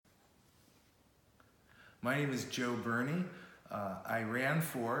My name is Joe Berney. I ran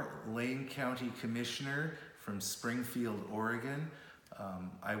for Lane County Commissioner from Springfield, Oregon.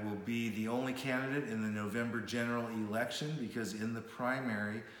 I will be the only candidate in the November general election because in the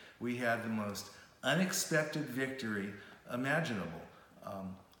primary we had the most unexpected victory imaginable.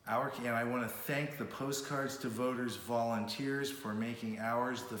 And I want to thank the Postcards to Voters volunteers for making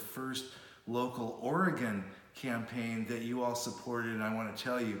ours the first local Oregon campaign that you all supported, and I want to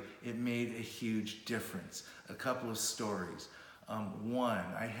tell you, it made a huge difference. A couple of stories. One,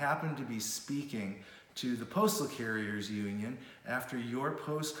 I happened to be speaking to the Postal Carriers Union after your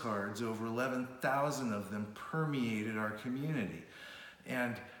postcards, over 11,000 of them, permeated our community.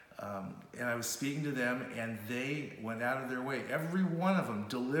 And I was speaking to them, and they went out of their way. Every one of them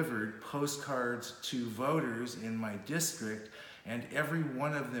delivered postcards to voters in my district, and every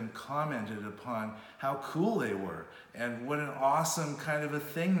one of them commented upon how cool they were and what an awesome kind of a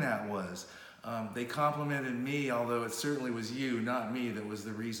thing that was. They complimented me, although it certainly was you, not me, that was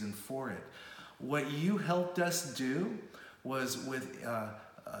the reason for it. What you helped us do was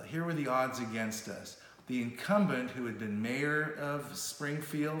here were the odds against us. The incumbent, who had been mayor of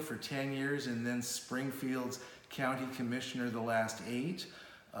Springfield for 10 years and then Springfield's county commissioner the last 8,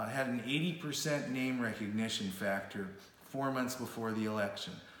 had an 80% name recognition factor 4 months before the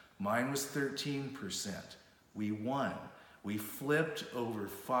election. Mine was 13%. We won. We flipped over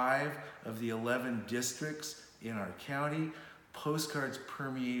 5 of the 11 districts in our county. Postcards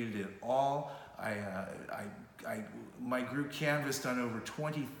permeated it all. My group canvassed on over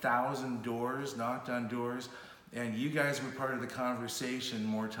 20,000 doors, knocked on doors, and you guys were part of the conversation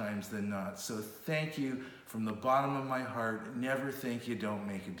more times than not. So thank you from the bottom of my heart. Never think you don't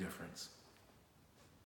make a difference.